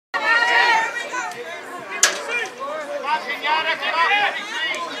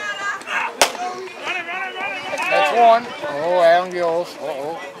That's one. Oh, Al Gills.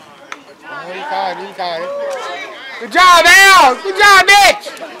 Uh-oh. Oh, he got it. He got it. Good job, Al. Good job, Mitch.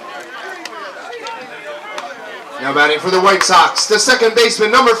 Now batting for the White Sox, the second baseman,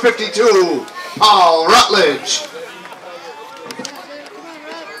 number 52, Paul Rutledge.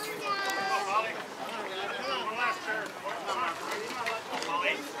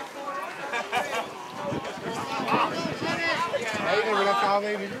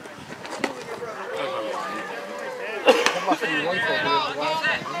 That must be one for the last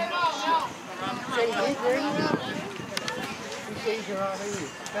time.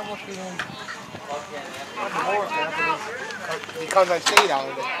 That must be one. Because I stayed out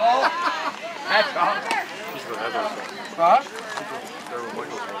of it. That's all. Huh?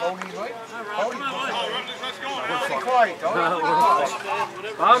 Oh, he's right? Oh, he's right.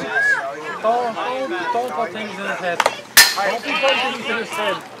 Bobby, don't put things in his head. Don't be putting things in his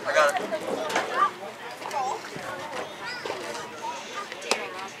head. I got it.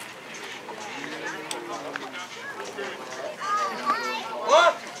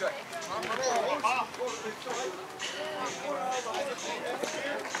 What?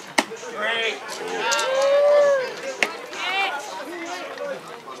 Great.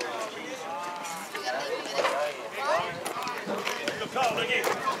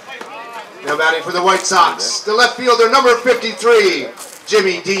 Now batting for the White Sox, the left fielder, number 53,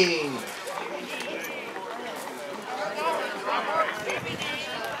 Jimmy Dean.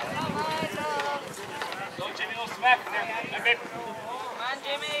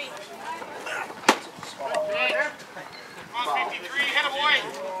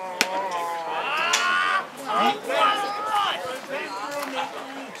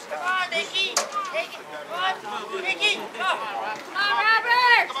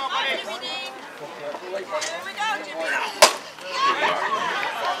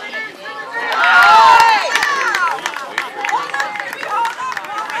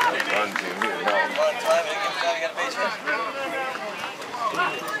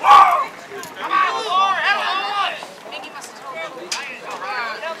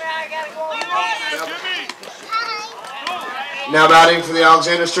 Now batting for the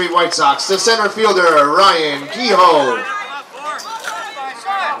Alexander Street White Sox, the center fielder, Ryan Kehoe.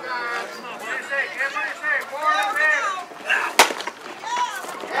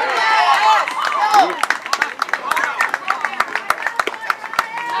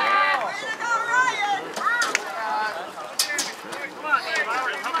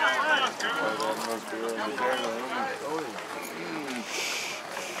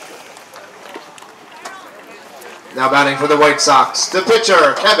 Now batting for the White Sox, the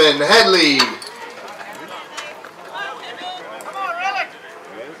pitcher, Kevin Headley.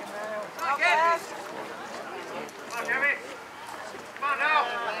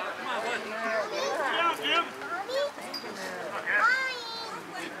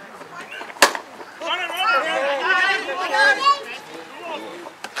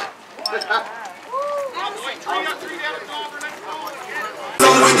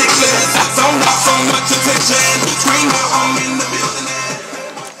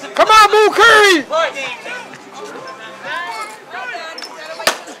 Come on, Boo Curry!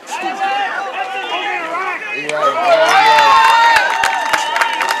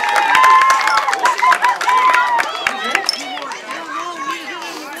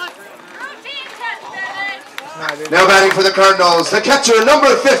 Now batting for the Cardinals, the catcher,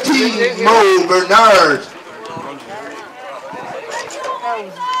 number 15, Mo Bernard.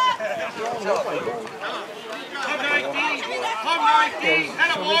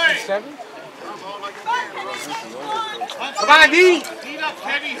 Come on, D.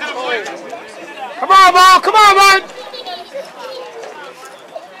 Come on, ball. Come on, man.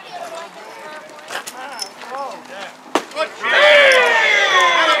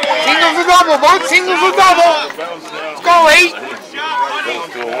 Singles a double, bud. Singles a double. Let's go, 8.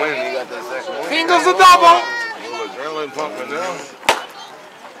 Singles a double.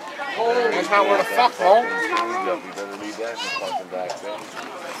 That's not where the fuck, bro.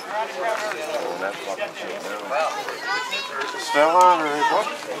 Still on, right, bro?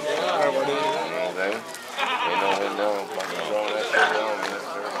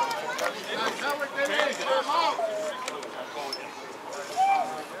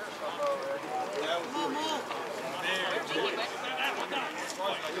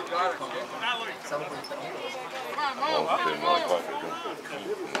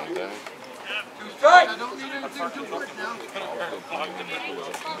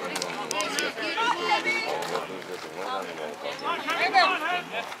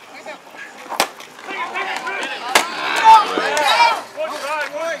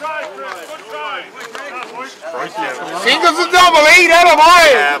 was a double E, that a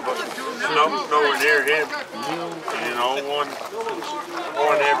boy. Yeah, but nowhere near him. You know, one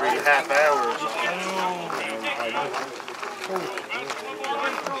every half hour or something.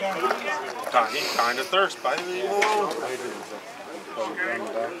 He's kind of thirsty, baby.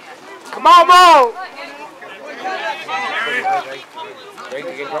 Come on, Mo. Drink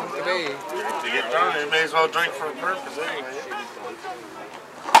to get drunk today. To get drunk, you may as well drink for a purpose anyway.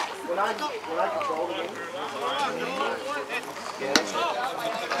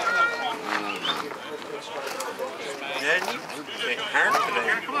 Yeah, you get hard today.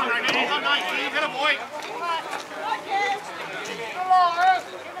 Come on, Nike. Get a boy.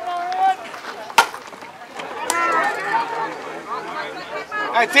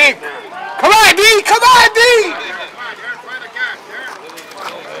 I think. Come on, D. Come on, D.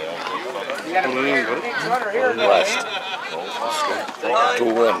 West.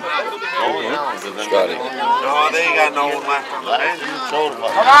 2-1. Scotty. No, they ain't got no one left on the bench.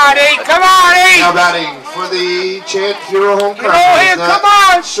 Come on, E. Come on, E. Now batting for the Chant Hero Home Get over here. Cardinals. Come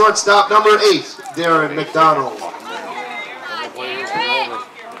on. Shortstop number 8, Darren McDonald.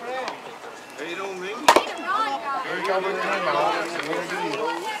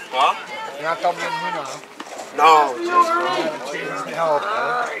 What? You're not talking to me now. No.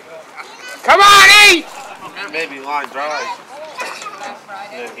 Come on, E. Maybe line drive.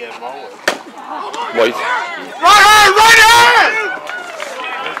 Then get mowed. White. Run her, run her.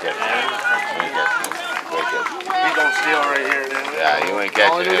 He gonna steal right here then. Yeah, you ain't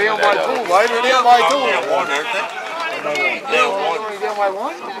catching him. They're by two. Why are they down by two? They won, aren't they? They won. Down by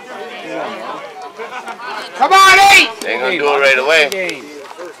one? Come on, E. They ain't gonna do it right away.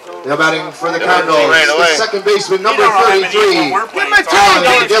 Now batting for the They're gonna go Cardinals, right away. the second baseman number You don't know how many 33. we're Give playing him a for. chance,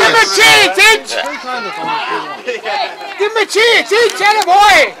 Itch. Give him a chance, Itch. Give him a chance, Itch. Atta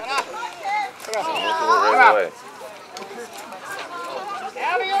boy. They'll do it right away.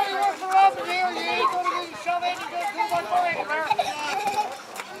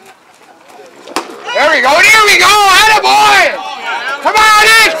 There we go, atta boy. Come on,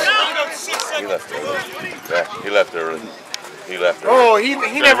 Itch. He left early. Yeah, he left early. He left early. Oh, he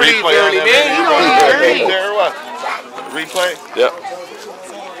never leaves early, man. He don't leave early. There or what? Replay? Yep.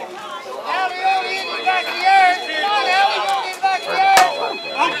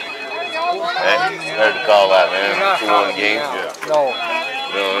 Hard to call that, man. 2-1 game. No, You know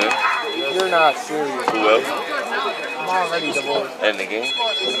what I mean? you're not serious. Who else? I'm already the boy. End the game.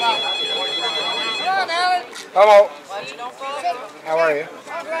 Hello. How are you?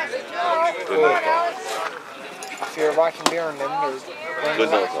 Good. If you're watching Darren, then there's... Good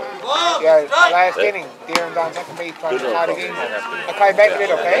note. Yeah, last inning. Darren's on second base trying to tie the game. I'll call you back in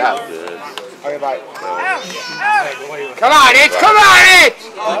it, okay? Yeah, good. Okay, bye. Come on, Itch! Come on, Itch!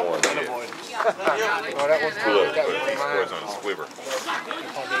 Oh, that was Good. good. That was Scores mine. on Squibber.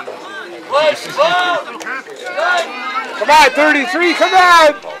 Come on, 33, come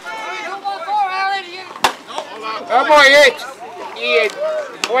on! Oh boy, Itch! He had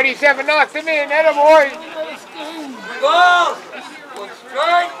 27 knocked him in, that boy!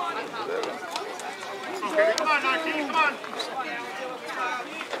 Come on, Nike. Come on.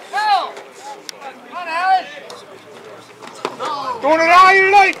 Come on, Alex. Doing it all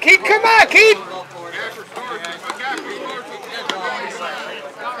you like, Keith, come on, Keith!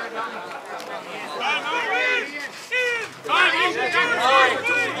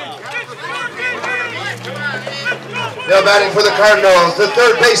 Now batting for the Cardinals, the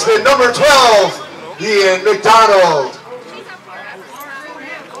third baseman number 12, Ian McDonald.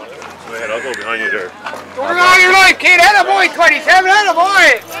 Go ahead, I'll go behind you there. Doing it all you like, kid, atta boy, 27, atta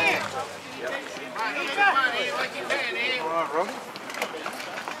boy!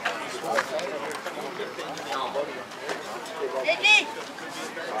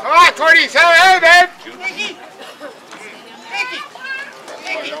 Come on, 27, hey, man!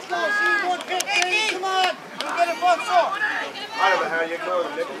 Come on. Get a box off. I don't know how you know the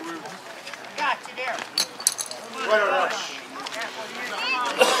nigga. Got you there. What a rush.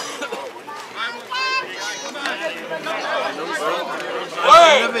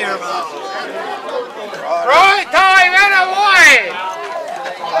 Right time, atta boy!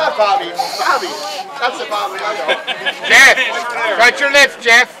 Ah, Bobby. That's the Bobby I know. Jeff, shut your lips,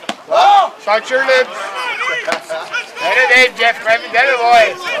 Jeff. Oh! Shut your lips. That it is, Jeff, grab it, that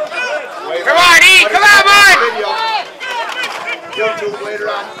boy. Come on, E, come on, boy! YouTube later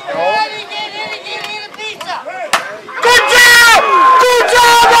on. Good job! Good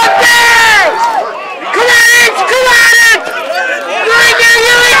job up there! Come on, Itch! Come on, Itch! You're in there!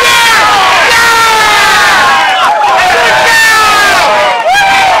 You're in there! Yeah! Good job!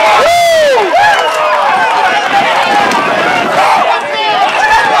 Woo!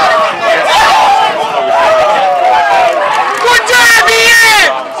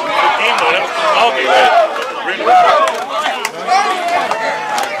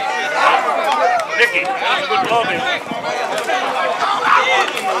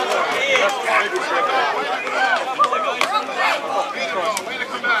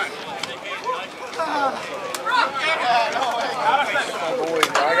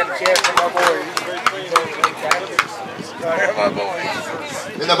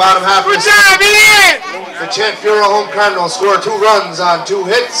 the bottom half of Good job, Ian! the Chant Funeral Home Cardinals score 2 runs on 2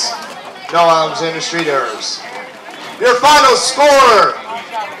 hits. No Alexander Street errors. Your final score,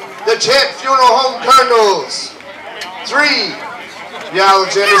 the Chant Funeral Home Cardinals 3, the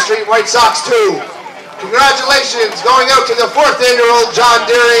Alexander Street White Sox 2. Congratulations going out to the 4th annual John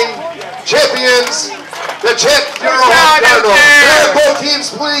Deering champions, the Chant Funeral Home Cardinals. Both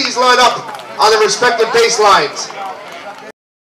teams please line up on the respective baselines.